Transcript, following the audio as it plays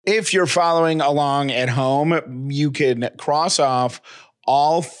if you're following along at home, you can cross off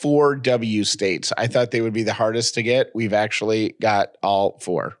all 4 W states. I thought they would be the hardest to get. We've actually got all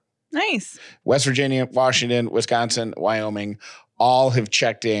 4. Nice. West Virginia, Washington, Wisconsin, Wyoming, all have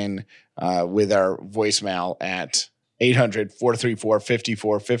checked in with our voicemail at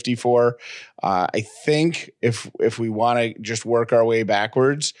 800-434-5454. I think if we want to just work our way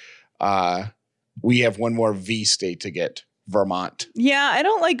backwards, we have one more V state to get, Vermont. Yeah, I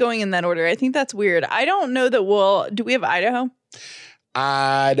don't like going in that order. I think that's weird. I don't know that do we have Idaho?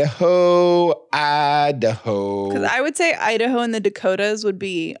 Idaho. Because I would say Idaho and the Dakotas would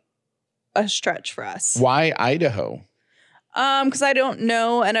be a stretch for us. Why Idaho? Because I don't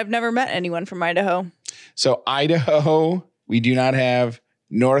know, and I've never met anyone from Idaho. So Idaho, we do not have.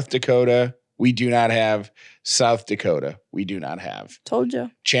 North Dakota, we do not have. South Dakota, we do not have. Told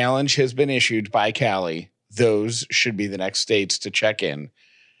you. Challenge has been issued by Callie. Those should be the next states to check in.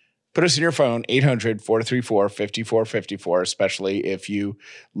 Put us in your phone, 800-434-5454, especially if you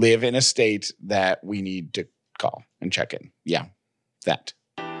live in a state that we need to call and check in. Yeah, that.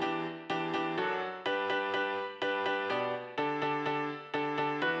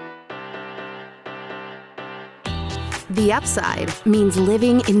 The Upside means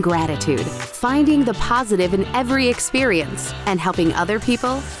living in gratitude, finding the positive in every experience, and helping other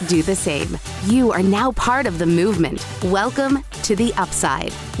people do the same. You are now part of the movement. Welcome to The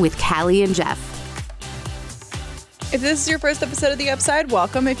Upside with Callie and Jeff. If this is your first episode of The Upside,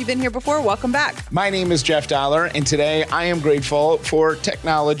 welcome. If you've been here before, welcome back. My name is Jeff Dollar, and today I am grateful for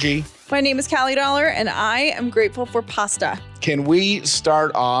technology. My name is Callie Dollar, and I am grateful for pasta. Can we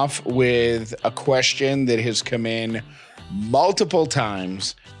start off with a question that has come in multiple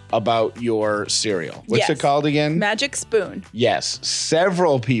times about your cereal? What's it called again? Magic Spoon. Yes.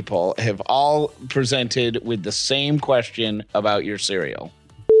 Several people have all presented with the same question about your cereal.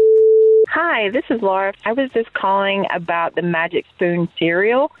 Hi, this is Laura. I was just calling about the Magic Spoon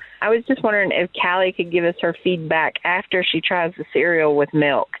cereal. I was just wondering if Callie could give us her feedback after she tries the cereal with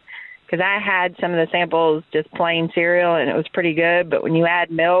milk. Because I had some of the samples just plain cereal, and it was pretty good. But when you add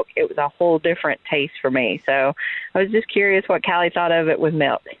milk, it was a whole different taste for me. So I was just curious what Callie thought of it with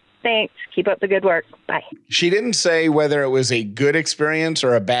milk. Thanks. Keep up the good work. Bye. She didn't say whether it was a good experience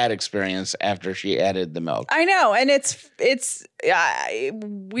or a bad experience after she added the milk. I know. And it's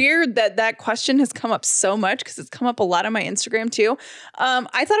weird that question has come up so much because it's come up a lot on my Instagram too.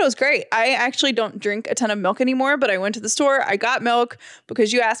 I thought it was great. I actually don't drink a ton of milk anymore, but I went to the store. I got milk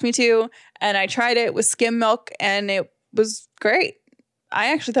because you asked me to, and I tried it with skim milk, and it was great.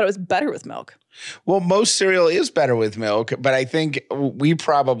 I actually thought it was better with milk. Well, most cereal is better with milk, but I think we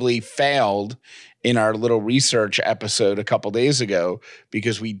probably failed in our little research episode a couple days ago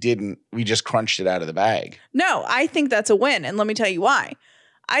because we just crunched it out of the bag. No, I think that's a win. And let me tell you why.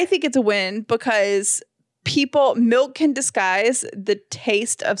 I think it's a win because milk can disguise the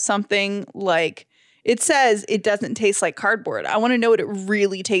taste of something. Like it says it doesn't taste like cardboard. I want to know what it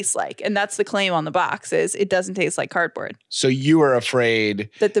really tastes like. And that's the claim on the box is it doesn't taste like cardboard. So you were afraid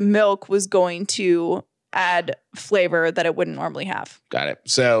that the milk was going to add flavor that it wouldn't normally have. Got it.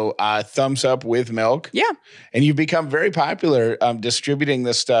 So thumbs up with milk. Yeah. And you've become very popular distributing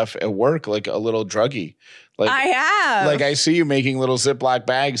this stuff at work like a little druggie. Like, I have. Like I see you making little Ziploc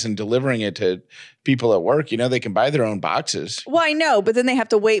bags and delivering it to people at work. You know, they can buy their own boxes. Well, I know, but then they have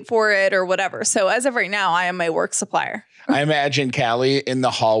to wait for it or whatever. So as of right now, I am my work supplier. I imagine Callie in the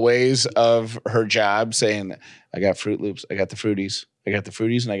hallways of her job saying, I got Fruit Loops. I got the Fruities. I got the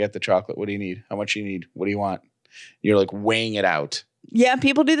Fruities and I got the chocolate. What do you need? How much do you need? What do you want? You're like weighing it out. Yeah,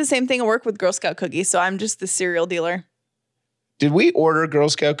 people do the same thing at work with Girl Scout cookies. So I'm just the cereal dealer. Did we order Girl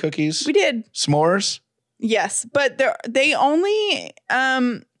Scout cookies? We did. S'mores? Yes, but they only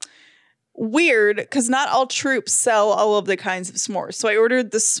weird because not all troops sell all of the kinds of s'mores. So I ordered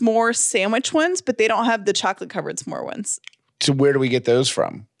the s'more sandwich ones, but they don't have the chocolate covered s'more ones. So where do we get those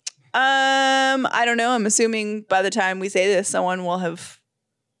from? I don't know. I'm assuming by the time we say this, someone will have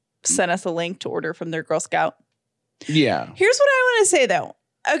sent us a link to order from their Girl Scout. Yeah. Here's what I want to say though.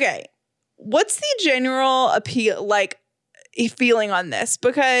 Okay. What's the general appeal, like feeling on this?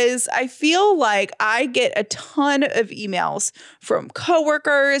 Because I feel like I get a ton of emails from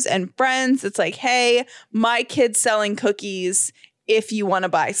coworkers and friends. It's like, hey, my kid's selling cookies if you want to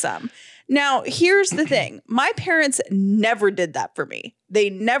buy some. Now, here's the thing. My parents never did that for me. They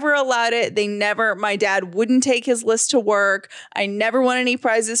never allowed it. My dad wouldn't take his list to work. I never won any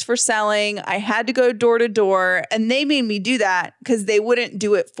prizes for selling. I had to go door to door, and they made me do that because they wouldn't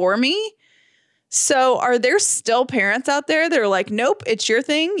do it for me. So are there still parents out there that are like, nope, it's your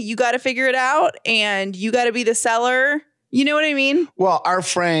thing. You got to figure it out and you got to be the seller You know what I mean? Well, our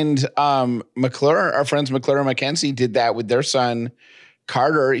friend McClure, our friends McClure and Mackenzie did that with their son,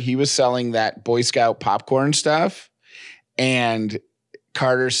 Carter. He was selling that Boy Scout popcorn stuff. And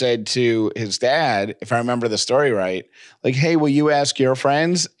Carter said to his dad, if I remember the story right, like, hey, will you ask your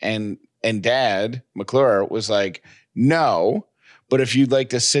friends? And Dad, McClure, was like, no. But if you'd like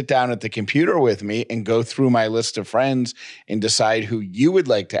to sit down at the computer with me and go through my list of friends and decide who you would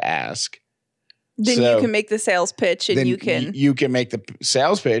like to ask, then you can make the sales pitch and you can make the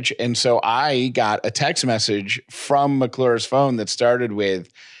sales pitch. And so I got a text message from McClure's phone that started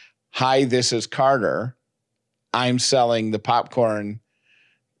with, hi, this is Carter. I'm selling the popcorn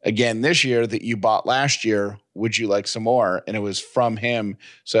again this year that you bought last year. Would you like some more? And it was from him.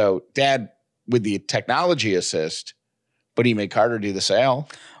 So Dad with the technology assist, but he made Carter do the sale.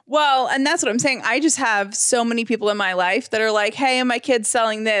 Well, and that's what I'm saying. I just have so many people in my life that are like, hey, my kid's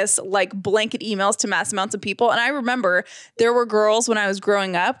selling this, like blanket emails to mass amounts of people. And I remember there were girls when I was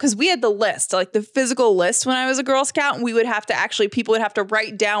growing up, because we had the list, like the physical list when I was a Girl Scout. And we would have to people would have to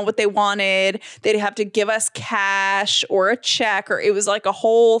write down what they wanted. They'd have to give us cash or a check, or it was like a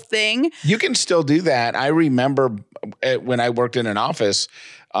whole thing. You can still do that. I remember when I worked in an office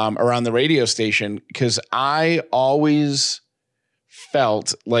around the radio station, because I always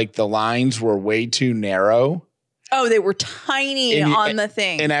felt like the lines were way too narrow. Oh, they were tiny on the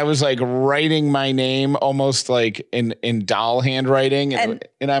thing. And I was like writing my name almost like in doll handwriting.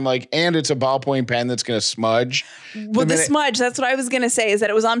 And I'm like, and it's a ballpoint pen that's going to smudge. Well, the smudge, that's what I was going to say, is that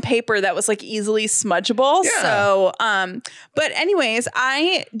it was on paper that was like easily smudgeable. Yeah. So, but anyways,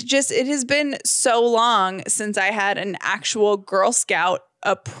 it has been so long since I had an actual Girl Scout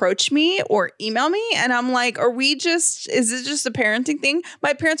approach me or email me, and I'm like, is it just a parenting thing?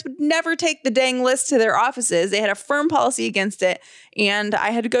 My parents would never take the dang list to their offices. They had a firm policy against it, and I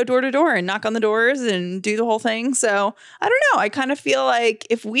had to go door to door and knock on the doors and do the whole thing. So I don't know. I kind of feel like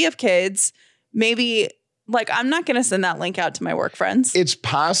if we have kids, maybe like I'm not going to send that link out to my work friends. It's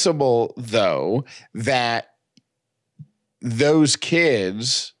possible though that those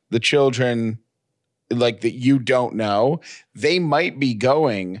kids, the children like that you don't know, they might be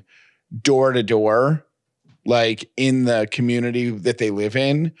going door to door, like in the community that they live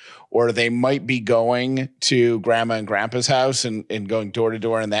in, or they might be going to grandma and grandpa's house and going door to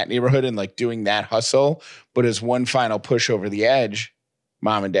door in that neighborhood and like doing that hustle. But as one final push over the edge,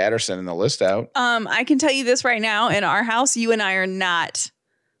 mom and dad are sending the list out. I can tell you this right now, in our house, you and I are not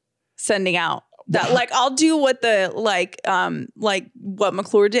sending out that. Like, I'll do what what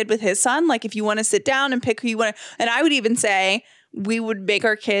McClure did with his son. Like, if you want to sit down and pick who you want to, and I would even say we would make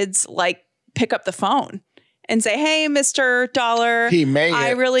our kids like pick up the phone and say, hey, Mr. Dollar,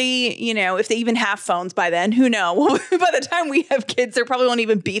 I really, if they even have phones by then, who knows? By the time we have kids, there probably won't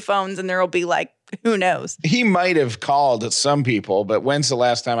even be phones, and there will be like, who knows? He might have called some people, but when's the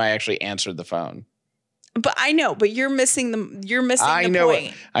last time I actually answered the phone? But I know, but you're missing the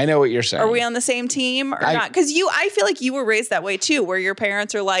point. I know what you're saying. Are we on the same team or not? Because I feel like you were raised that way too, where your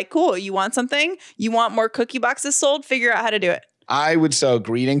parents are like, cool, you want something? You want more cookie boxes sold? Figure out how to do it. I would sell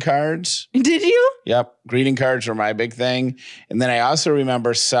greeting cards. Did you? Yep. Greeting cards were my big thing. And then I also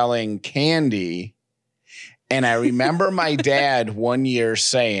remember selling candy. And I remember my dad one year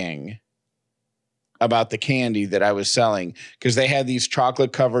saying about the candy that I was selling, because they had these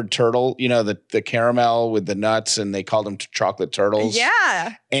chocolate covered turtle, the caramel with the nuts, and they called them chocolate turtles.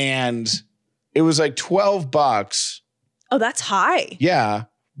 Yeah. And it was like $12. Oh, that's high. Yeah.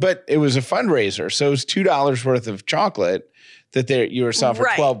 But it was a fundraiser. So it was $2 worth of chocolate that you were selling for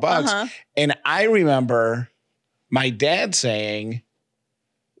 $12. Uh-huh. And I remember my dad saying,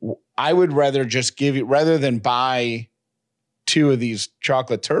 I would rather just give you, rather than buy 2 of these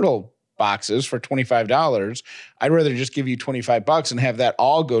chocolate turtle boxes for $25, I'd rather just give you $25 and have that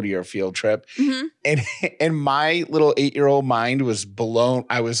all go to your field trip. Mm-hmm. And my little 8-year-old mind was blown.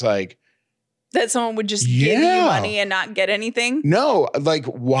 I was like, that someone would just give you money and not get anything? No, like,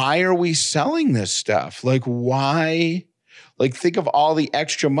 why are we selling this stuff? Like, why? Like, think of all the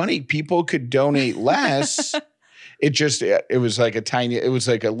extra money. People could donate less. It was like it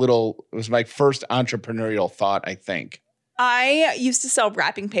was my first entrepreneurial thought, I think. I used to sell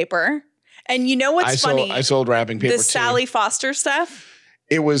wrapping paper. And you know what's funny? I sold wrapping paper too. The Sally Foster stuff?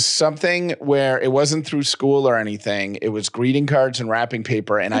 It was something where it wasn't through school or anything. It was greeting cards and wrapping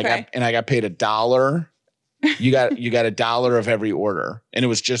paper, and I got paid $1. You got $1 of every order, and it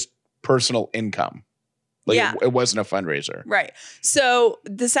was just personal income. Like Yeah. it wasn't a fundraiser. Right. So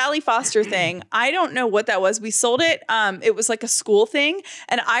the Sally Foster thing, I don't know what that was. We sold it. It was like a school thing.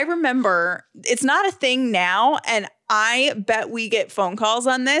 And I remember it's not a thing now. And I bet we get phone calls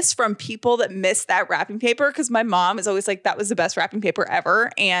on this from people that miss that wrapping paper, because my mom is always like, that was the best wrapping paper ever.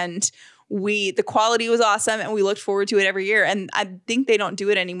 And the quality was awesome and we looked forward to it every year. And I think they don't do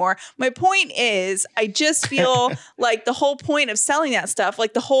it anymore. My point is, I just feel like the whole point of selling that stuff,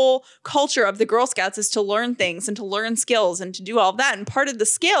 like the whole culture of the Girl Scouts is to learn things and to learn skills and to do all of that. And part of the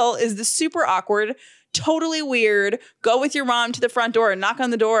skill is the super awkward, totally weird, go with your mom to the front door and knock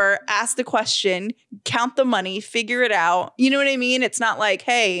on the door, ask the question, count the money, figure it out. You know what I mean? It's not like,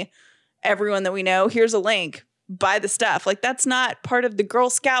 hey, everyone that we know, here's a link. Buy the stuff. Like, that's not part of the Girl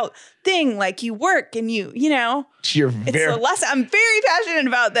Scout thing. Like, you work and you know, it's a lesson. I'm very passionate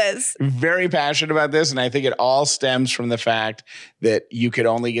about this. Very passionate about this. And I think it all stems from the fact that you could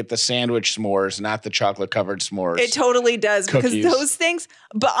only get the sandwich s'mores, not the chocolate covered s'mores. It totally does. Cookies. Because those things,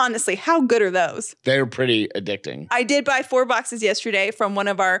 but honestly, how good are those? They're pretty addicting. I did buy 4 boxes yesterday from one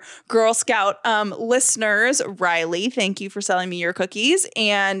of our Girl Scout listeners, Riley. Thank you for selling me your cookies.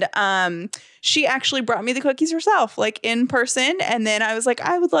 And she actually brought me the cookies herself, like in person. And then I was like,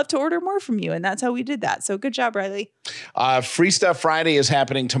 I would love to order more from you. And that's how we did that. So good job, Riley. Free Stuff Friday is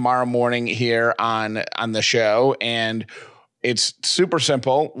happening tomorrow morning here on the show. And it's super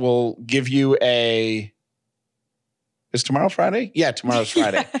simple. We'll give you is tomorrow Friday? Yeah, tomorrow's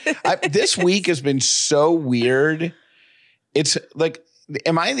Friday. This week has been so weird. It's like,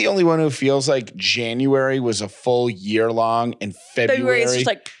 am I the only one who feels like January was a full year long and February is just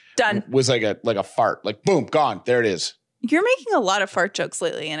like done. Was like a fart, like boom, gone. There it is. You're making a lot of fart jokes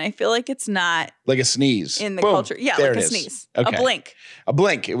lately, and I feel like it's not like a sneeze in the boom, culture. Yeah, like a sneeze, okay. A blink. A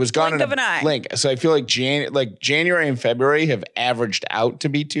blink. It was gone blink in of an eye. Blink. So I feel like January and February have averaged out to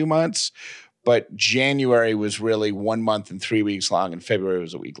be 2 months, but January was really 1 month and 3 weeks long, and February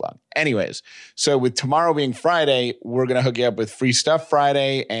was a week long. Anyways, so with tomorrow being Friday, we're going to hook you up with Free Stuff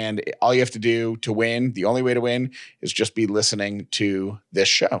Friday, and all you have to do to win, the only way to win, is just be listening to this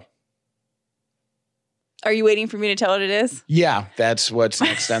show. Are you waiting for me to tell what it is? Yeah, that's what's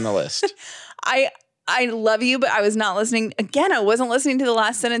next on the list. I love you, but I was not listening. Again, I wasn't listening to the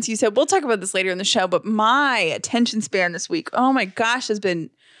last sentence you said. We'll talk about this later in the show, but my attention span this week, oh my gosh, has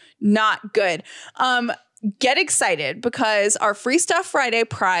been not good. Get excited because our Free Stuff Friday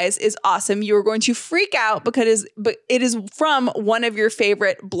prize is awesome. You are going to freak out because it is from one of your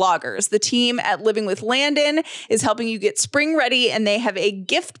favorite bloggers. The team at Living with Landon is helping you get spring ready, and they have a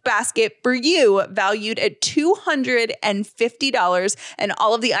gift basket for you valued at $250. And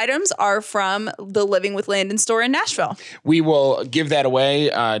all of the items are from the Living with Landon store in Nashville. We will give that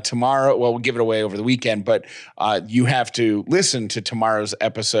away tomorrow. Well, we'll give it away over the weekend, but you have to listen to tomorrow's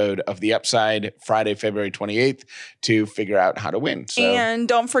episode of The Upside, Friday, February 28th, to figure out how to win. So. And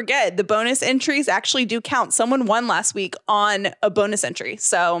don't forget, the bonus entries actually do count. Someone won last week on a bonus entry.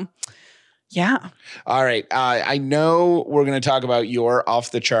 So, yeah. All right. I know we're going to talk about your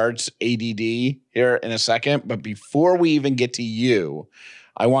off the charts ADD here in a second, but before we even get to you,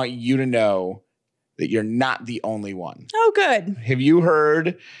 I want you to know that you're not the only one. Oh, good. Have you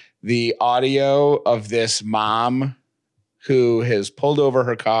heard the audio of this mom who has pulled over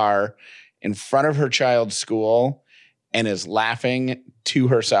her car in front of her child's school and is laughing to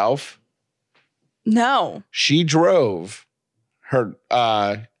herself? No. She drove her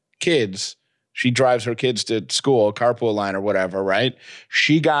kids. She drives her kids to school, carpool line or whatever, right?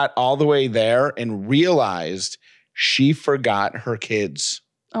 She got all the way there and realized she forgot her kids.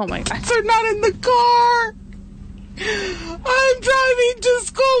 Oh my God. They're not in the car. I'm driving to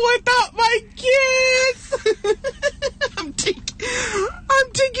school without my kids. I'm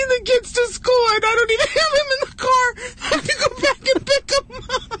taking the kids to school and I don't even have them in the car. I have to go back and pick them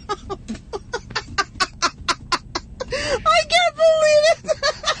up. I can't believe it.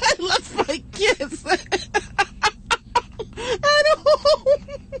 I left my kids at home.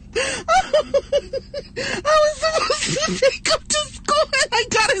 I was supposed to take them to school and I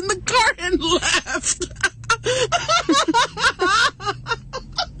got in the car and left. Oh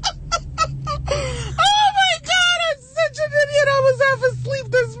my God, I'm such an idiot. I was half asleep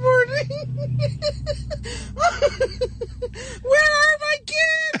this morning. Where are my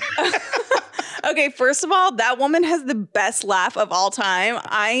kids? Okay, first of all, that woman has the best laugh of all time.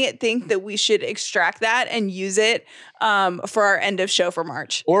 I think that we should extract that and use it for our end of show for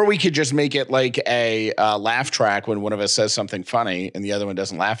March. Or we could just make it like a laugh track when one of us says something funny and the other one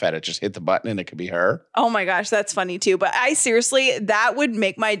doesn't laugh at it. Just hit the button and it could be her. Oh my gosh, that's funny too. But I seriously, that would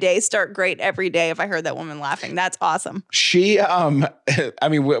make my day start great every day if I heard that woman laughing. That's awesome. She, I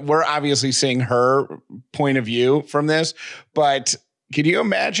mean, we're obviously seeing her point of view from this, but can you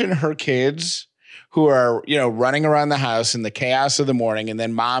imagine her kids who are, running around the house in the chaos of the morning, and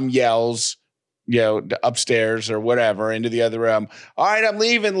then mom yells, upstairs or whatever into the other room, all right, I'm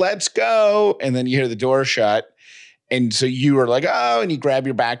leaving, let's go. And then you hear the door shut. And so you are like, oh, and you grab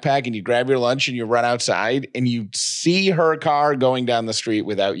your backpack and you grab your lunch and you run outside and you see her car going down the street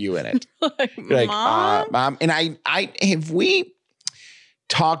without you in it. You're Mom? Mom. And I have we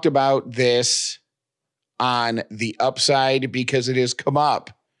talked about this on the upside, because it has come up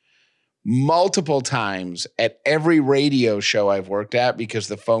multiple times at every radio show I've worked at because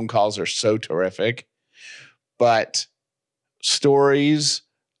the phone calls are so terrific. But stories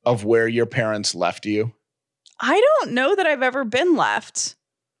of where your parents left you. I don't know that I've ever been left.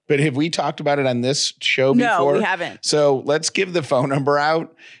 But have we talked about it on this show before? No, we haven't. So let's give the phone number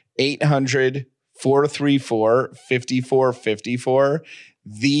out. 800-434-5454.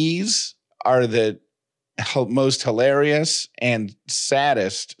 These are the most hilarious and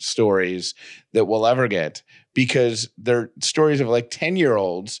saddest stories that we'll ever get, because they're stories of like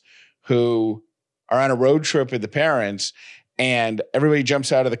 10-year-olds who are on a road trip with the parents, and everybody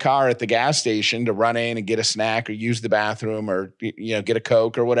jumps out of the car at the gas station to run in and get a snack or use the bathroom or, get a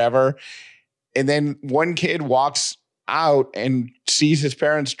Coke or whatever. And then one kid walks out and sees his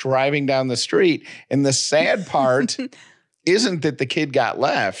parents driving down the street. And the sad part isn't that the kid got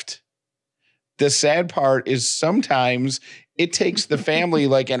left. The sad part is sometimes it takes the family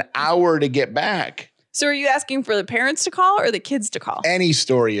like an hour to get back. So are you asking for the parents to call or the kids to call? Any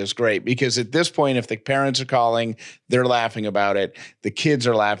story is great, because at this point, if the parents are calling, they're laughing about it. The kids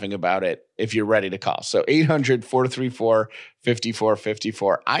are laughing about it if you're ready to call. So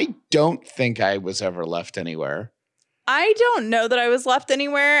 800-434-5454. I don't think I was ever left anywhere. I don't know that I was left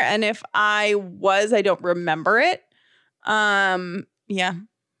anywhere. And if I was, I don't remember it. Yeah.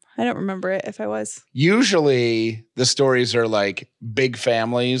 I don't remember it if I was. Usually the stories are like big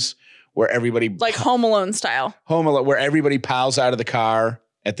families where everybody like Home Alone style. Home Alone, where everybody piles out of the car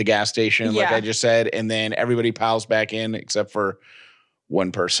at the gas station, like I just said, and then everybody piles back in except for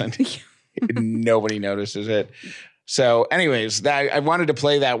one person. Nobody notices it. So anyways, I wanted to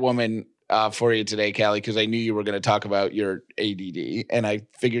play that woman for you today, Callie, because I knew you were going to talk about your ADD, and I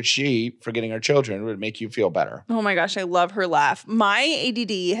figured she, forgetting her children, would make you feel better. Oh my gosh, I love her laugh. My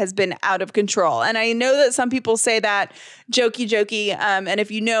ADD has been out of control, and I know that some people say that jokey. And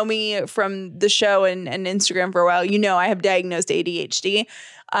if you know me from the show and Instagram for a while, I have diagnosed ADHD.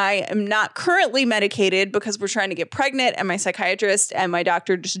 I am not currently medicated because we're trying to get pregnant, and my psychiatrist and my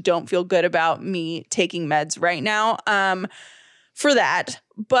doctor just don't feel good about me taking meds right now for that.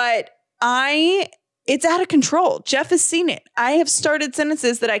 But it's out of control. Jeff has seen it. I have started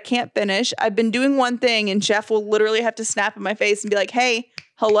sentences that I can't finish. I've been doing one thing, and Jeff will literally have to snap in my face and be like, hey,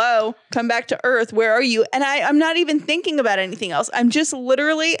 hello, come back to earth. Where are you? And I'm not even thinking about anything else. I'm just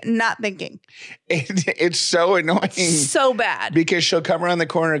literally not thinking. It's so annoying. So bad. Because she'll come around the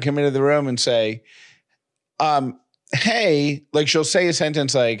corner and come into the room and say, hey, like she'll say a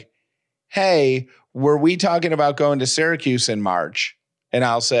sentence like, hey, were we talking about going to Syracuse in March? And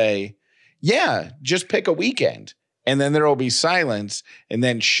I'll say, yeah, just pick a weekend. And then there will be silence. And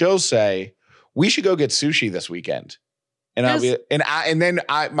then she'll say, we should go get sushi this weekend. And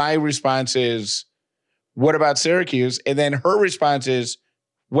my response is, what about Syracuse? And then her response is,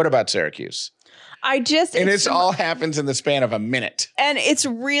 what about Syracuse? It's all happens in the span of a minute. And it's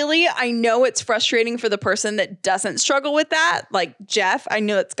really, I know it's frustrating for the person that doesn't struggle with that. Like Jeff, I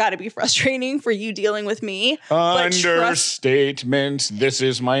know it's got to be frustrating for you dealing with me. Understatement. This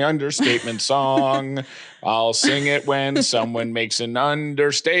is my understatement song. I'll sing it when someone makes an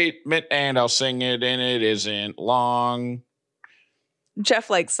understatement, and I'll sing it and it isn't long. Jeff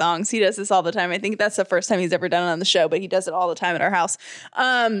likes songs. He does this all the time. I think that's the first time he's ever done it on the show, but he does it all the time at our house.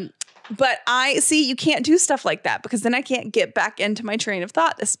 But I see you can't do stuff like that because then I can't get back into my train of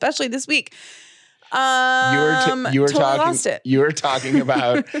thought, especially this week. You were talking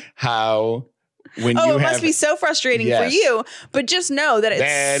about how when it must be so frustrating for you, but just know that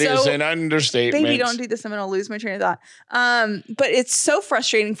that is an understatement. Baby, don't do this. I'm going to lose my train of thought. But it's so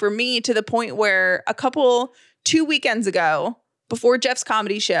frustrating for me to the point where 2 weekends ago, before Jeff's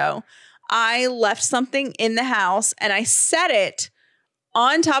comedy show, I left something in the house and I set it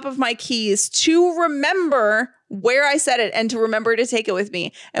on top of my keys to remember where I said it and to remember to take it with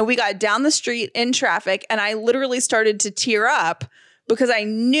me. And we got down the street in traffic and I literally started to tear up because I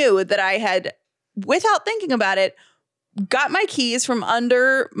knew that I had, without thinking about it, got my keys from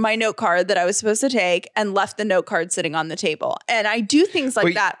under my note card that I was supposed to take and left the note card sitting on the table. And I do things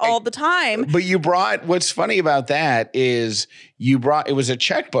like that all the time. But you brought, what's funny about that is it was a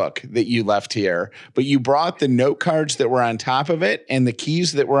checkbook that you left here, but you brought the note cards that were on top of it and the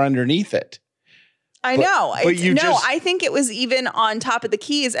keys that were underneath it. I know. I think it was even on top of the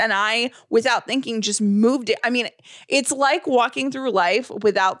keys and I, without thinking, just moved it. I mean, it's like walking through life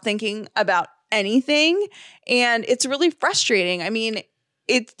without thinking about anything. And it's really frustrating. I mean,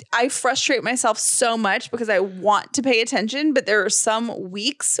 I frustrate myself so much because I want to pay attention, but there are some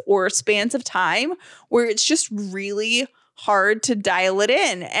weeks or spans of time where it's just really hard to dial it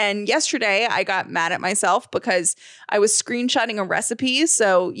in. And yesterday I got mad at myself because I was screenshotting a recipe.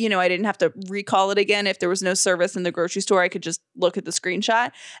 So, I didn't have to recall it again. If there was no service in the grocery store, I could just look at the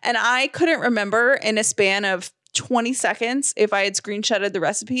screenshot. And I couldn't remember in a span of 20 seconds if I had screenshotted the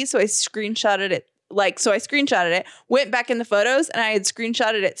recipe. So I screenshotted it. I screenshotted it, went back in the photos, and I had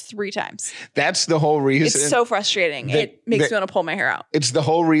screenshotted it 3 times. That's the whole reason. It's so frustrating. It makes me want to pull my hair out. It's the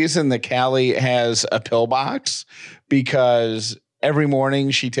whole reason that Callie has a pill box, because every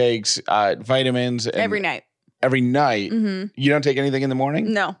morning she takes vitamins. Every night. Every night. Mm-hmm. You don't take anything in the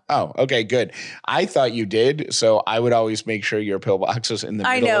morning? No. Oh, okay, good. I thought you did, so I would always make sure your pill box was in the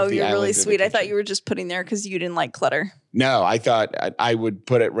middle of the island. I know, you're really sweet. I thought you were just putting there because you didn't like clutter. No, I thought I would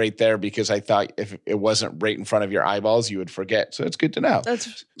put it right there because I thought if it wasn't right in front of your eyeballs, you would forget. So it's good to know.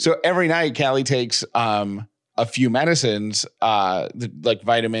 So every night, Callie takes a few medicines, like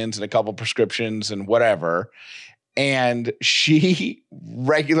vitamins and a couple prescriptions and whatever. And she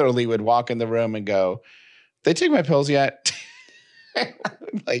regularly would walk in the room and go, "They take my pills yet?"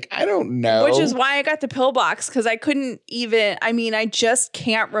 Like, I don't know. Which is why I got the pill box, because I couldn't even, I just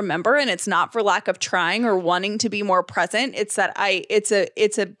can't remember. And it's not for lack of trying or wanting to be more present. It's that it's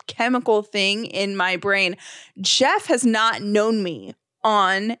a chemical thing in my brain. Jeff has not known me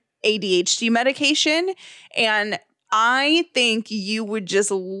on ADHD medication. And I think you would just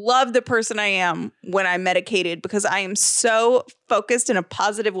love the person I am when I'm medicated, because I am so focused in a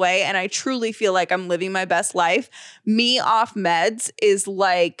positive way. And I truly feel like I'm living my best life. Me off meds is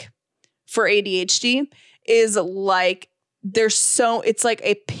like, for ADHD, is like, it's like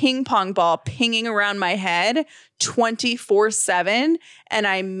a ping pong ball pinging around my head 24/7. And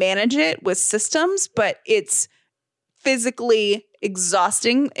I manage it with systems, but it's physically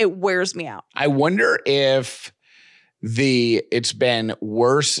exhausting. It wears me out. I wonder if it's been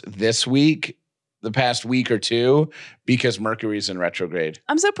worse this week, the past week or two, because Mercury's in retrograde.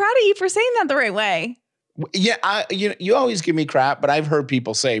 I'm so proud of you for saying that the right way. Yeah, you always give me crap, but I've heard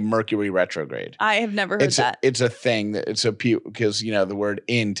people say Mercury retrograde. I have never heard that. It's a thing that because the word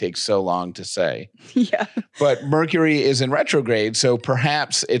 "in" takes so long to say. Yeah. But Mercury is in retrograde, so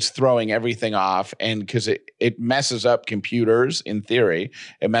perhaps it's throwing everything off, and because it messes up computers. In theory,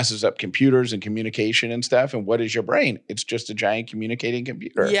 it messes up computers and communication and stuff. And what is your brain? It's just a giant communicating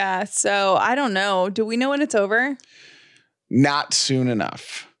computer. Yeah. So I don't know. Do we know when it's over? Not soon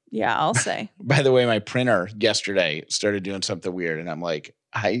enough. Yeah, I'll say. By the way, my printer yesterday started doing something weird, and I'm like,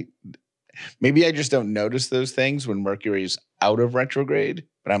 maybe I just don't notice those things when Mercury's out of retrograde.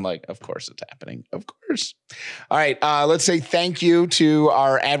 But I'm like, of course it's happening. Of course. All right. Let's say thank you to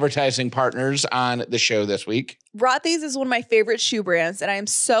our advertising partners on the show this week. Rothy's is one of my favorite shoe brands, and I am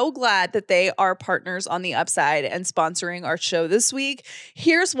so glad that they are partners on the Upside and sponsoring our show this week.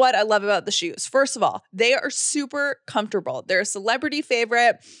 Here's what I love about the shoes. First of all, they are super comfortable. They're a celebrity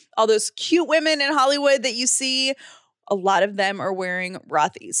favorite. All those cute women in Hollywood that you see, a lot of them are wearing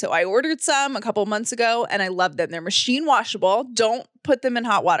Rothy's. So I ordered some a couple months ago and I love them. They're machine washable. Don't put them in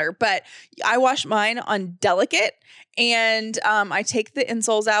hot water, but I wash mine on delicate, and I take the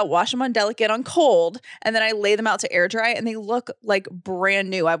insoles out, wash them on delicate on cold, and then I lay them out to air dry, and they look like brand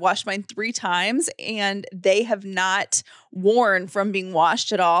new. I've washed mine 3 times and they have not worn from being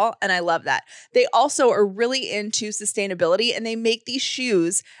washed at all. And I love that. They also are really into sustainability, and they make these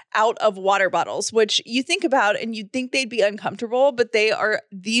shoes out of water bottles, which you think about and you'd think they'd be uncomfortable, but they are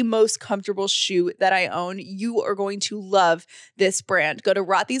the most comfortable shoe that I own. You are going to love this brand. Go to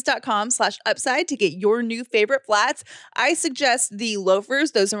rothys.com/upside to get your new favorite flats. I suggest the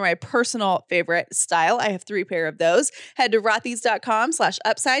loafers. Those are my personal favorite style. I have 3 pair of those. Head to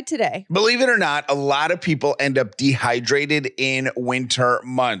rothys.com/upside today. Believe it or not, a lot of people end up dehydrated in winter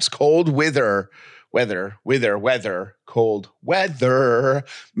months. Cold weather, cold weather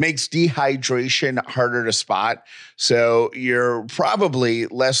makes dehydration harder to spot. So you're probably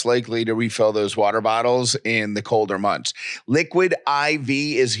less likely to refill those water bottles in the colder months. Liquid IV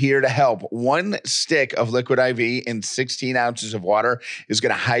is here to help. One stick of Liquid IV in 16 ounces of water is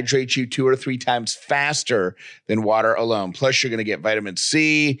going to hydrate you 2 or 3 times faster than water alone. Plus, you're going to get vitamin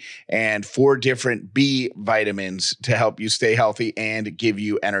C and 4 different B vitamins to help you stay healthy and give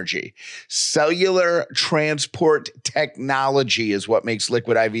you energy. Cellular transport technology is what makes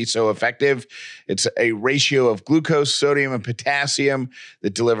Liquid IV so effective. It's a ratio of glucose, sodium, and potassium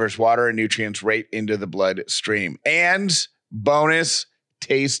that delivers water and nutrients right into the bloodstream. And bonus,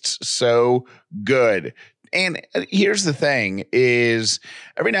 tastes so good. And here's the thing is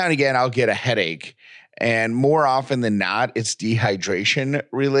every now and again, I'll get a headache. And more often than not, it's dehydration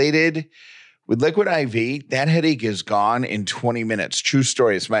related. With Liquid IV, that headache is gone in 20 minutes. True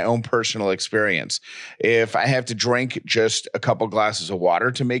story. It's my own personal experience. If I have to drink just a couple glasses of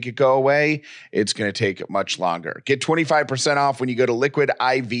water to make it go away, it's going to take much longer. Get 25% off when you go to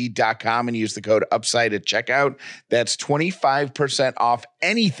liquidiv.com and use the code UPSIDE at checkout. That's 25% off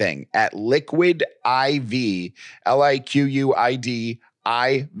anything at Liquid IV,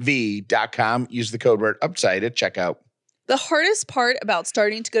 LIQUIDIV.com. Use the code word UPSIDE at checkout. The hardest part about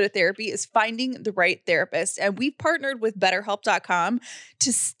starting to go to therapy is finding the right therapist. And we've partnered with BetterHelp.com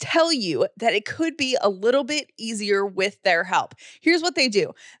to tell you that it could be a little bit easier with their help. Here's what they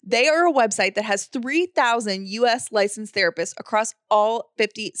do. They are a website that has 3,000 U.S. licensed therapists across all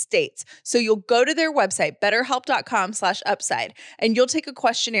 50 states. So you'll go to their website, BetterHelp.com/upside, and you'll take a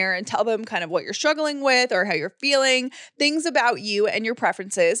questionnaire and tell them kind of what you're struggling with or how you're feeling, things about you and your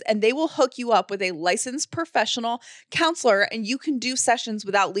preferences, and they will hook you up with a licensed professional counselor, and you can do sessions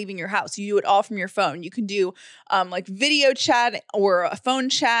without leaving your house. You do it all from your phone. You can do like video chat or a phone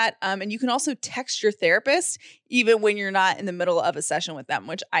chat, and you can also text your therapist even when you're not in the middle of a session with them,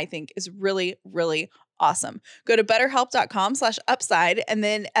 which I think is really, really awesome. Go to betterhelp.com/upside. And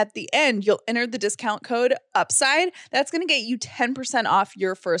then at the end, you'll enter the discount code UPSIDE. That's going to get you 10% off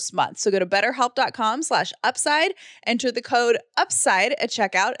your first month. So go to betterhelp.com/upside, enter the code UPSIDE at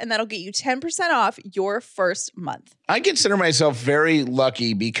checkout, and that'll get you 10% off your first month. I consider myself very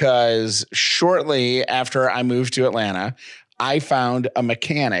lucky because shortly after I moved to Atlanta, I found a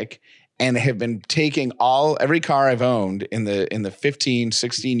mechanic and have been taking every car I've owned in the 15,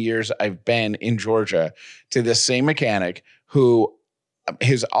 16 years I've been in Georgia to the same mechanic who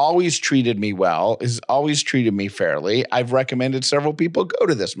has always treated me well, has always treated me fairly. I've recommended several people go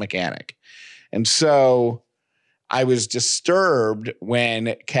to this mechanic. And so I was disturbed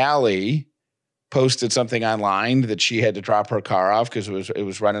when Callie posted something online that she had to drop her car off because it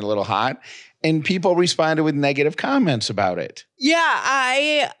was running a little hot. And people responded with negative comments about it. Yeah,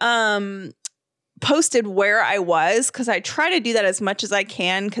 I posted where I was because I try to do that as much as I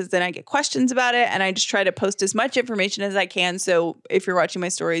can because then I get questions about it, and I just try to post as much information as I can. So if you're watching my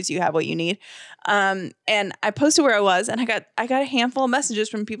stories, you have what you need. And I posted where I was, and I got a handful of messages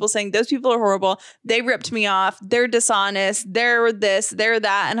from people saying those people are horrible. They ripped me off. They're dishonest. They're this. They're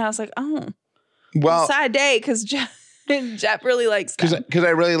that. And I was like, oh, well, sad day because Jeff really likes them. Because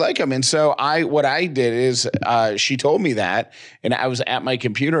I really like them. And so what I did is she told me that, and I was at my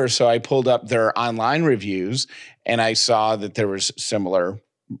computer. So I pulled up their online reviews and I saw that there was similar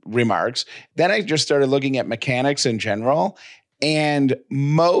remarks. Then I just started looking at mechanics in general, and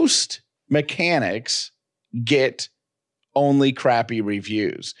most mechanics get only crappy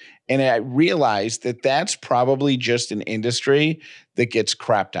reviews. And I realized that that's probably just an industry that gets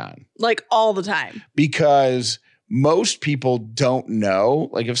crapped on. Like all the time. Because most people don't know.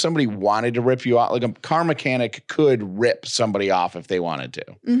 Like if somebody wanted to rip you off, like a car mechanic could rip somebody off if they wanted to.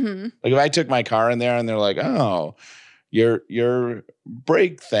 Mm-hmm. Like if I took my car in there and they're like, oh, your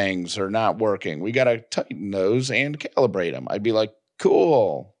brake things are not working. We got to tighten those and calibrate them. I'd be like,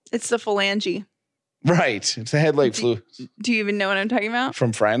 cool. It's the phalange. Right. It's the headlight fluid. Do you even know what I'm talking about?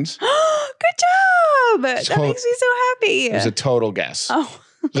 From Friends. Good job. That makes me so happy. It was a total guess. Oh.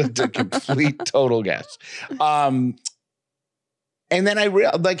 It's a complete total guess. And then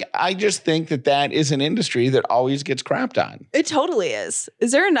I just think that is an industry that always gets crapped on. It totally is.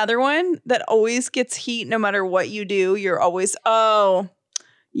 Is there another one that always gets heat no matter what you do? You're always, oh,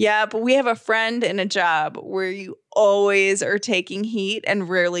 yeah, but we have a friend in a job where you always are taking heat and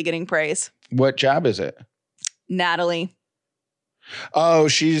rarely getting praise. What job is it? Natalie. Oh,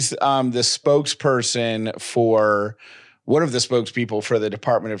 she's the spokesperson for one of the spokespeople for the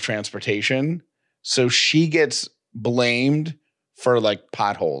Department of Transportation. So she gets blamed for like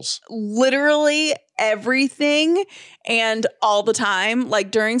potholes. Literally everything and all the time.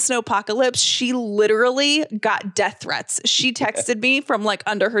 Like during Snowpocalypse, she literally got death threats. She texted me from like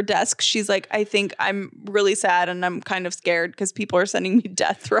under her desk. She's like, I think I'm really sad and I'm kind of scared because people are sending me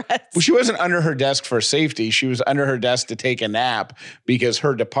death threats. Well, she wasn't under her desk for safety. She was under her desk to take a nap because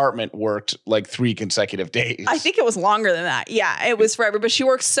her department worked like 3 consecutive days. I think it was longer than that. Yeah, it was forever. But she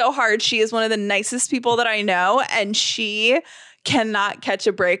works so hard. She is one of the nicest people that I know. And she cannot catch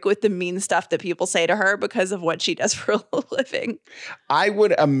a break with the mean stuff that people say to her because of what she does for a living. I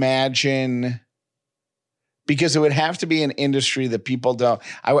would imagine, because it would have to be an industry that people don't.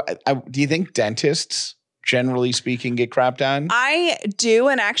 Do you think dentists, generally speaking, get crapped on? I do.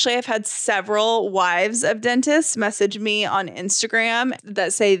 And actually, I've had several wives of dentists message me on Instagram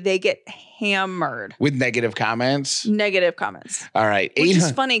that say they get hammered. With negative comments? Negative comments. All right. Which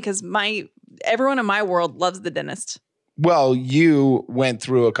is funny because everyone in my world loves the dentist. Well, you went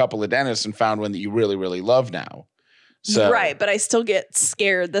through a couple of dentists and found one that you really, really love now. So. Right, but I still get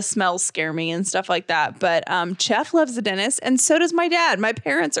scared. The smells scare me and stuff like that. But Jeff loves the dentist, and so does my dad. My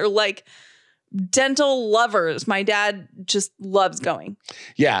parents are like dental lovers. My dad just loves going.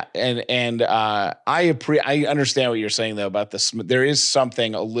 Yeah, and I understand what you're saying though about the. There is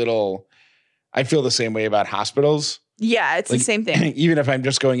something a little. I feel the same way about hospitals. Yeah, it's like, the same thing. Even if I'm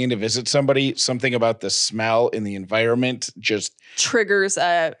just going in to visit somebody, something about the smell in the environment just triggers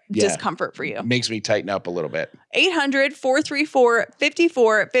a discomfort for you. Makes me tighten up a little bit.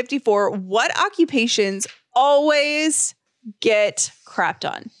 800-434-5454. What occupations always get crapped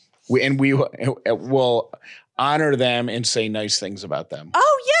on? We will honor them and say nice things about them.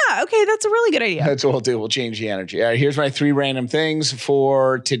 Oh, yeah. Okay, that's a really good idea. That's what we'll do. We'll change the energy. All right, here's my 3 random things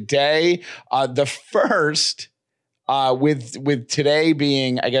for today. The first... with today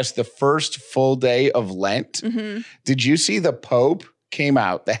being, I guess, the first full day of Lent, Did you see the Pope came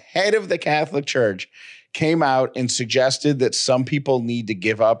out, the head of the Catholic Church came out and suggested that some people need to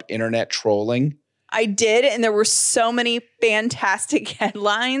give up internet trolling? I did, and there were so many fantastic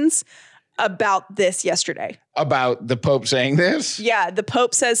headlines about this yesterday. About the Pope saying this? Yeah, the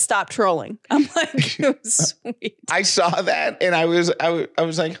Pope says stop trolling. I'm like, sweet. I saw that and I was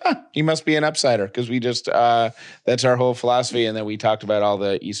like, he must be an upsider because we just that's our whole philosophy. And then we talked about all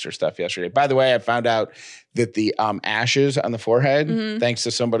the Easter stuff yesterday. By the way, I found out that the ashes on the forehead, thanks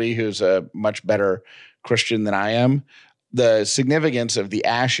to somebody who's a much better Christian than I am, the significance of the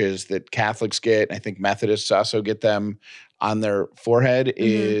ashes that Catholics get, I think Methodists also get them on their forehead,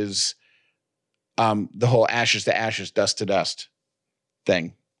 is the whole ashes to ashes, dust to dust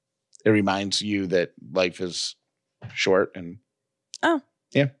thing. It reminds you that life is short and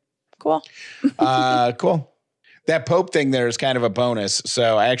cool. Cool. That Pope thing there is kind of a bonus.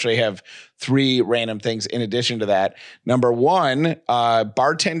 So I actually have 3 random things in addition to that. Number 1,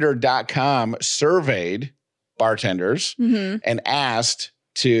 bartender.com surveyed bartenders and asked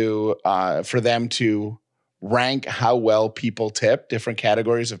for them to rank how well people tip, different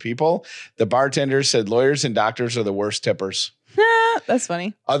categories of people. The bartenders said lawyers and doctors are the worst tippers. That's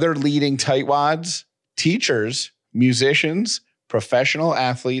funny. Other leading tightwads, teachers, musicians, professional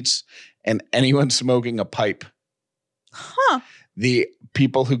athletes, and anyone smoking a pipe. The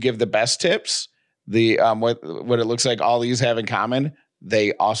people who give the best tips, what it looks like all these have in common,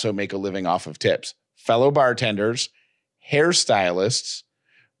 they also make a living off of tips. Fellow bartenders, hairstylists,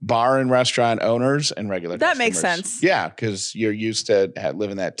 bar and restaurant owners, and regular That customers. Makes sense. Yeah, because you're used to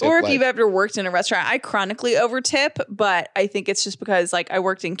living that tip Or if life. you've ever worked in a restaurant, I chronically overtip, but I think it's just because like I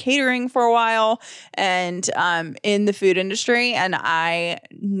worked in catering for a while and in the food industry, and I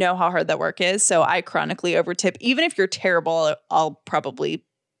know how hard that work is. So I chronically overtip. Even if you're terrible, I'll probably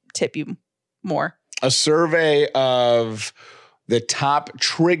tip you more. A survey of the top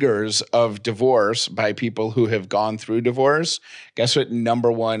triggers of divorce by people who have gone through divorce. Guess what number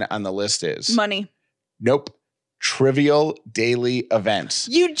 1 on the list is? Money. Nope. Trivial daily events.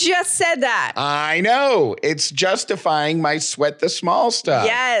 You just said that. I know. It's justifying my sweat the small stuff.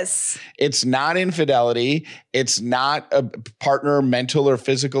 Yes. It's not infidelity. It's not a partner mental or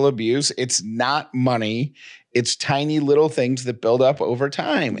physical abuse. It's not money. It's tiny little things that build up over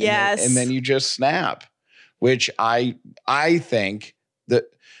time. Yes. And then you just snap. Which I think that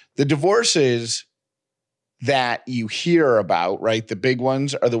the divorces that you hear about, right? The big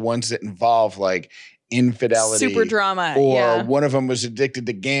ones are the ones that involve like infidelity. Super drama. Or one of them was addicted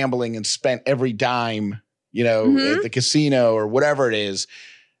to gambling and spent every dime, at the casino or whatever it is.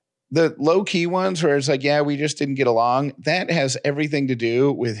 The low key ones where it's like, yeah, we just didn't get along. That has everything to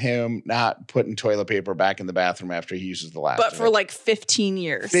do with him not putting toilet paper back in the bathroom after he uses the last. But for like 15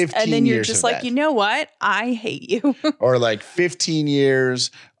 years. 15 and then you're years just of like, that. you know what? I hate you. Or like 15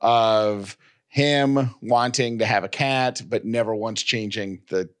 years of him wanting to have a cat, but never once changing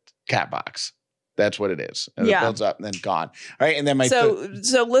the cat box. That's what it is. And it builds up and then gone. All right. And then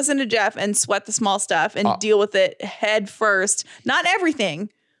so listen to Jeff and sweat the small stuff and deal with it head first. Not everything,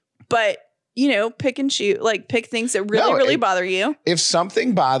 but pick and shoot, like pick things that really bother you. If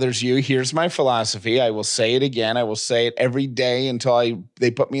something bothers you, here's my philosophy. I will say it again. I will say it every day until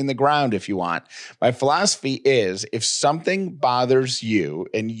they put me in the ground if you want. My philosophy is if something bothers you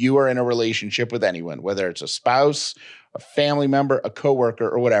and you are in a relationship with anyone, whether it's a spouse, a family member, a coworker,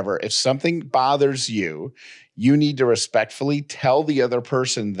 or whatever, if something bothers you, you need to respectfully tell the other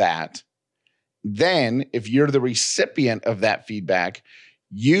person that. Then, if you're the recipient of that feedback,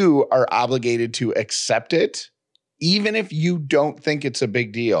 you are obligated to accept it, even if you don't think it's a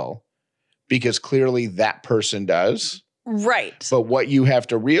big deal, because clearly that person does. Right. But what you have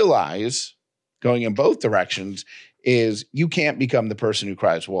to realize, going in both directions, is you can't become the person who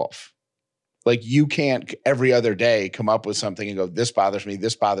cries wolf. Like you can't every other day come up with something and go, this bothers me,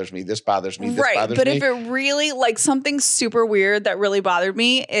 this bothers me, this bothers me, this bothers me. But if it really, like something super weird that really bothered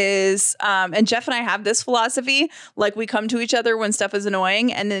me is, and Jeff and I have this philosophy, like we come to each other when stuff is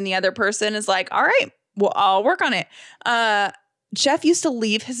annoying and then the other person is like, all right, well, I'll work on it. Jeff used to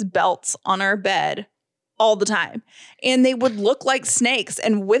leave his belts on our bed all the time and they would look like snakes.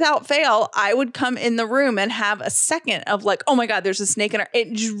 And without fail, I would come in the room and have a second of like, oh my God, there's a snake in our,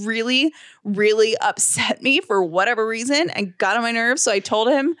 it just really, really upset me for whatever reason and got on my nerves. So I told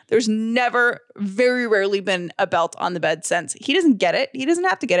him there's never, very rarely been a belt on the bed since. He doesn't get it. He doesn't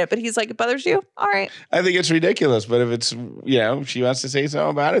have to get it, but he's like, it bothers you? All right. I think it's ridiculous, but if it's, if she wants to say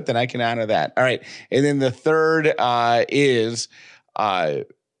something about it, then I can honor that. All right. And then the third is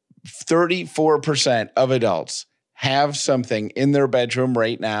 34% of adults have something in their bedroom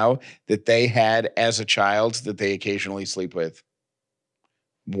right now that they had as a child that they occasionally sleep with.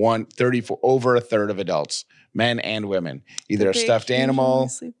 34, over a third of adults, men and women, either a stuffed animal.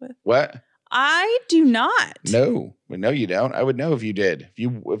 Sleep with. What? I do not. No, you don't. I would know if you did.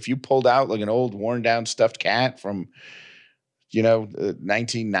 If you pulled out like an old worn down stuffed cat from,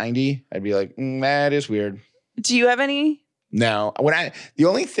 1990, I'd be like, that is weird. Do you have any? No, the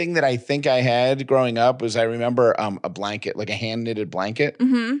only thing that I think I had growing up was I remember a blanket, like a hand knitted blanket.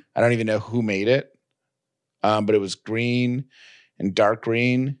 Mm-hmm. I don't even know who made it, but it was green and dark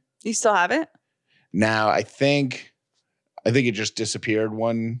green. You still have it? Now I think it just disappeared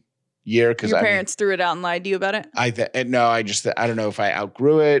one year because your parents threw it out and lied to you about it. I don't know if I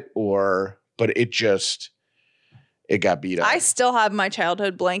outgrew it but it got beat up. I still have my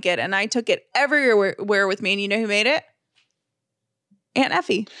childhood blanket and I took it everywhere with me. And you know who made it? Aunt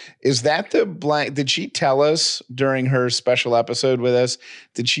Effie. Is that the blanket? Did she tell us during her special episode with us?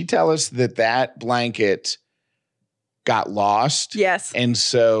 Did she tell us that blanket got lost? Yes. And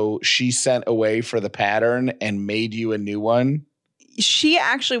so she sent away for the pattern and made you a new one? She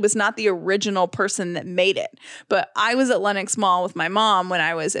actually was not the original person that made it, but I was at Lenox Mall with my mom when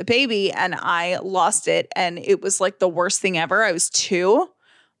I was a baby and I lost it. And it was like the worst thing ever. I was 2.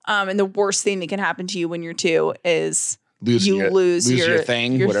 And the worst thing that can happen to you when you're 2 is lose your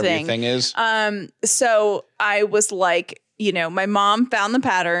thing, whatever your thing is. So I was like, my mom found the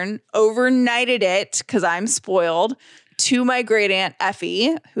pattern, overnighted it because I'm spoiled to my great aunt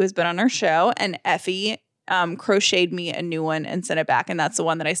Effie, who has been on our show, and Effie crocheted me a new one and sent it back, and that's the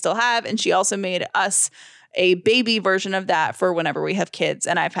one that I still have. And she also made us a baby version of that for whenever we have kids,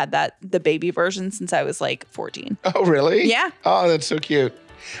 and I've had the baby version since I was like 14. Oh, really? Yeah. Oh, that's so cute.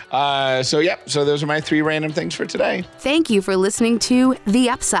 So those are my 3 random things for today. Thank you for listening to The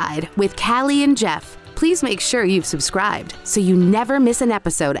Upside with Callie and Jeff. Please make sure you've subscribed so you never miss an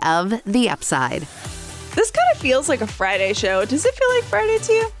episode of The Upside. This kind of feels like a Friday show. Does it feel like Friday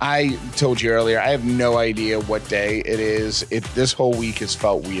to you? I told you earlier, I have no idea what day it is. This whole week has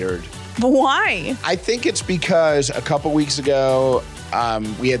felt weird. Why? I think it's because a couple weeks ago,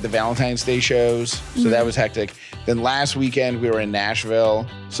 we had the Valentine's Day shows, so that was hectic. Then last weekend we were in Nashville,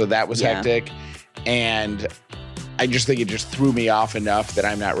 so that was hectic. And I just think it just threw me off enough that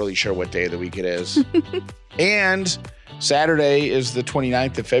I'm not really sure what day of the week it is. And Saturday is the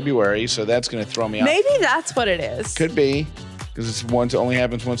 29th of February, so that's going to throw me off. Maybe that's what it is. Could be, because it only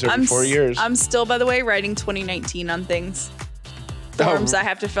happens once every 4 years. I'm still, by the way, writing 2019 on things. Forms I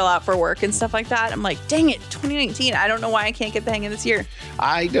have to fill out for work and stuff like that. I'm like, dang it, 2019. I don't know why I can't get the hang of this year.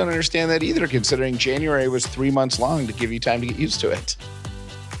 I don't understand that either, considering January was 3 months long to give you time to get used to it.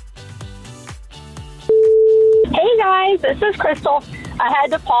 Hey guys, this is Crystal. I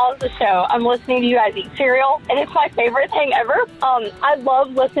had to pause the show. I'm listening to you guys eat cereal, and it's my favorite thing ever. I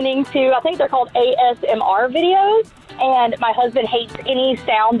love listening to, I think they're called ASMR videos, and my husband hates any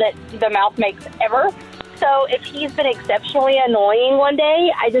sound that the mouth makes ever. So if he's been exceptionally annoying one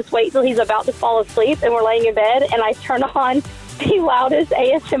day, I just wait till he's about to fall asleep and we're laying in bed, and I turn on the loudest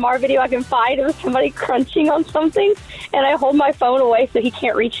ASMR video I can find of somebody crunching on something, and I hold my phone away so he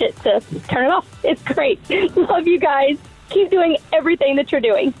can't reach it to turn it off. It's great. Love you guys. Keep doing everything that you're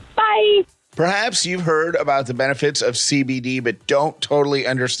doing. Bye. Perhaps you've heard about the benefits of CBD, but don't totally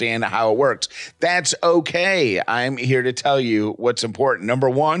understand how it works. That's okay. I'm here to tell you what's important. Number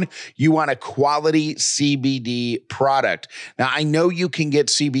one, you want a quality CBD product. Now, I know you can get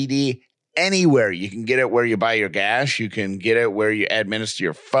CBD anywhere. You can get it where you buy your gas. You can get it where you administer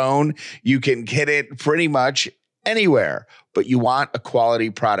your phone. You can get it pretty much anywhere, but you want a quality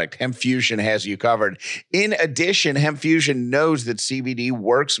product. Hemp Fusion has you covered. In addition, Hemp Fusion knows that CBD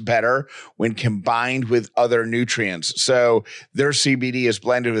works better when combined with other nutrients. So their CBD is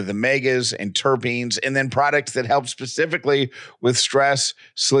blended with omegas and terpenes, and then products that help specifically with stress,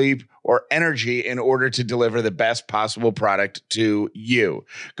 sleep, or energy in order to deliver the best possible product to you.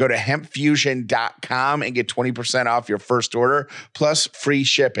 Go to hempfusion.com and get 20% off your first order plus free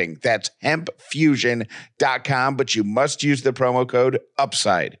shipping. That's hempfusion.com, but you must use the promo code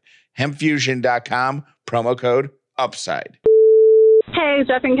UPSIDE. Hempfusion.com, promo code UPSIDE. Hey,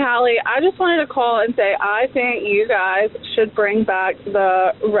 Jeff and Callie. I just wanted to call and say I think you guys should bring back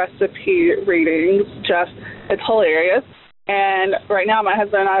the recipe readings. Jeff, it's hilarious. And right now, my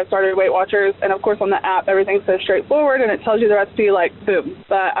husband and I have started Weight Watchers, and of course on the app, everything's so straightforward, and it tells you the recipe like boom.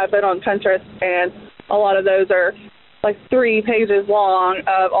 But I've been on Pinterest, and a lot of those are like 3 pages long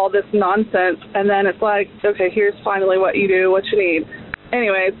of all this nonsense, and then it's like, okay, here's finally what you do, what you need.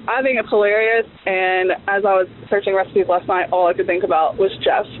 Anyways, I think it's hilarious, and as I was searching recipes last night, all I could think about was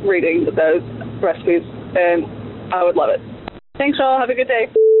Jeff reading those recipes, and I would love it. Thanks, y'all. Have a good day.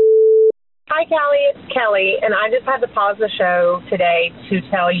 Hi, Callie. It's Kelly, and I just had to pause the show today to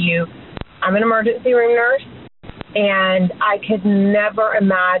tell you I'm an emergency room nurse, and I could never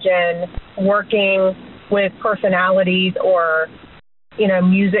imagine working with personalities or,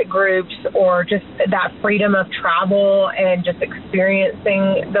 music groups or just that freedom of travel and just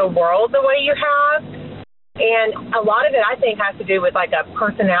experiencing the world the way you have. And a lot of it, I think, has to do with like a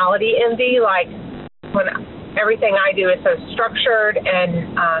personality envy, like when everything I do is so structured,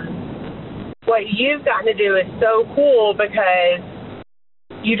 and what you've gotten to do is so cool because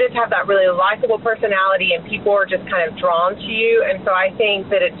you just have that really likable personality and people are just kind of drawn to you. And so I think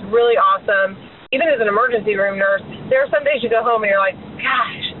that it's really awesome. Even as an emergency room nurse, there are some days you go home and you're like,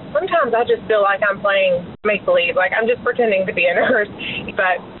 gosh, sometimes I just feel like I'm playing make-believe, like I'm just pretending to be a nurse.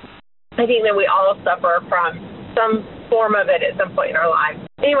 But I think that we all suffer from some form of it at some point in our lives.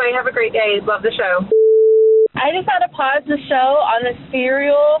 Anyway, have a great day. Love the show. I just had to pause the show on the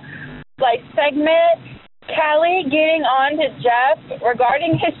cereal segment. Callie getting on to Jeff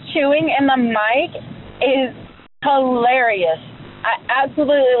regarding his chewing in the mic is hilarious. I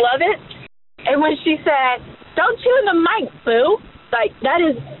absolutely love it. And when she said, "Don't chew in the mic, boo," that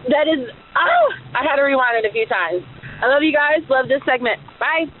is I had to rewind it a few times. I love you guys. Love this segment.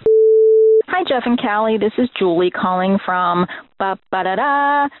 Bye. Hi, Jeff and Callie. This is Julie calling from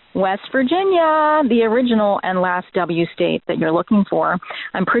West Virginia, the original and last W state that you're looking for.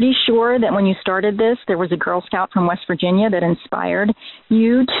 I'm pretty sure that when you started this, there was a Girl Scout from West Virginia that inspired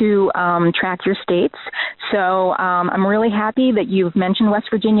you to track your states. So I'm really happy that you've mentioned West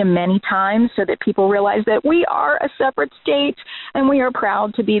Virginia many times so that people realize that we are a separate state and we are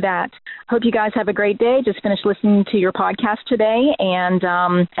proud to be that. Hope you guys have a great day. Just finished listening to your podcast today,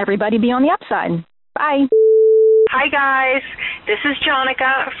 and everybody be on the upside. Bye. Hi, guys. This is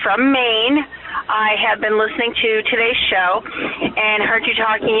Jonica from Maine. I have been listening to today's show and heard you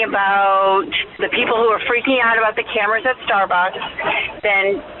talking about the people who are freaking out about the cameras at Starbucks.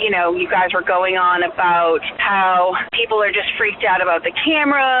 Then, you guys were going on about how people are just freaked out about the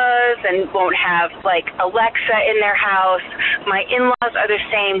cameras and won't have, Alexa in their house. My in-laws are the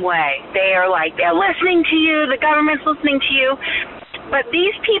same way. They are they're listening to you. The government's listening to you. But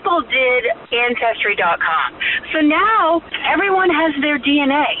these people did Ancestry.com. So now everyone has their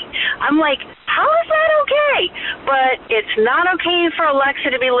DNA. I'm like, how is that okay? But it's not okay for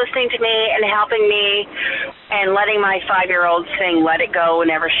Alexa to be listening to me and helping me and letting my 5-year-old sing Let It Go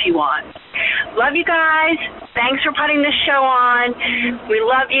whenever she wants. Love you guys. Thanks for putting this show on. We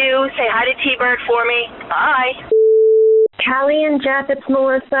love you. Say hi to T-Bird for me. Bye. Callie and Jeff, it's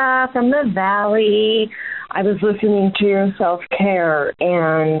Melissa from the Valley. I was listening to your self-care,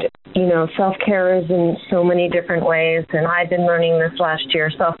 and self-care is in so many different ways, and I've been learning this last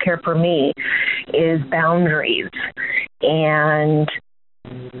year. Self-care for me is boundaries and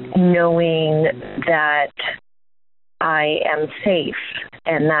knowing that I am safe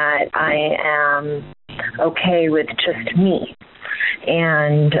and that I am okay with just me.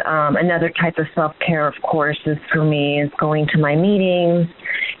 And another type of self-care, of course, is for me is going to my meetings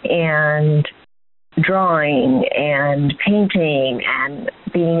and drawing and painting and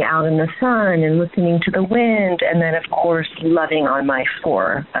being out in the sun and listening to the wind, and then, of course, loving on my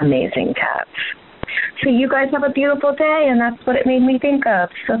 4 amazing cats. So you guys have a beautiful day, and that's what it made me think of.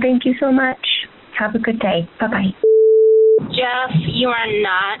 So thank you so much. Have a good day. Bye-bye. Jeff, you are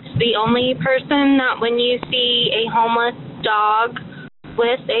not the only person that when you see a homeless dog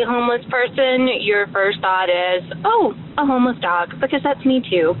with a homeless person, your first thought is, oh, a homeless dog, because that's me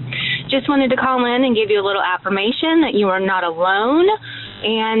too. Just wanted to call in and give you a little affirmation that you are not alone,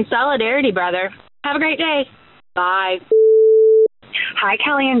 and solidarity, brother. Have a great day. Bye. Hi,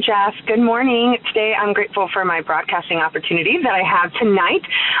 Kelly and Jeff. Good morning. Today I'm grateful for my broadcasting opportunity that I have tonight.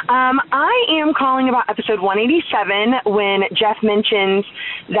 I am calling about episode 187 when Jeff mentions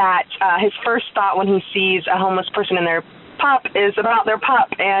that his first thought when he sees a homeless person in their pup is about their pup.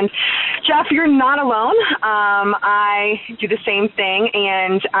 And Jeff, you're not alone. I do the same thing,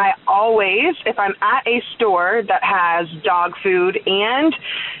 and I always, if I'm at a store that has dog food and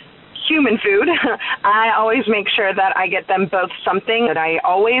human food, I always make sure that I get them both something, that I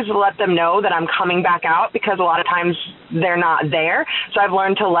always let them know that I'm coming back out, because a lot of times they're not there. So I've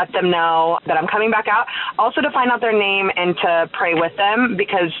learned to let them know that I'm coming back out, also to find out their name and to pray with them,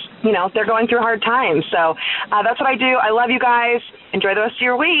 because, they're going through hard times. So that's what I do. I love you guys. Enjoy the rest of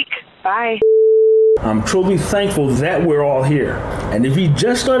your week. Bye. I'm truly thankful that we're all here. And if you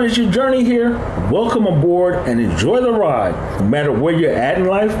just started your journey here, welcome aboard and enjoy the ride. No matter where you're at in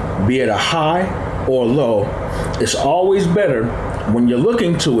life, be it a high or low, it's always better when you're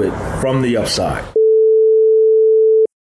looking to it from the upside.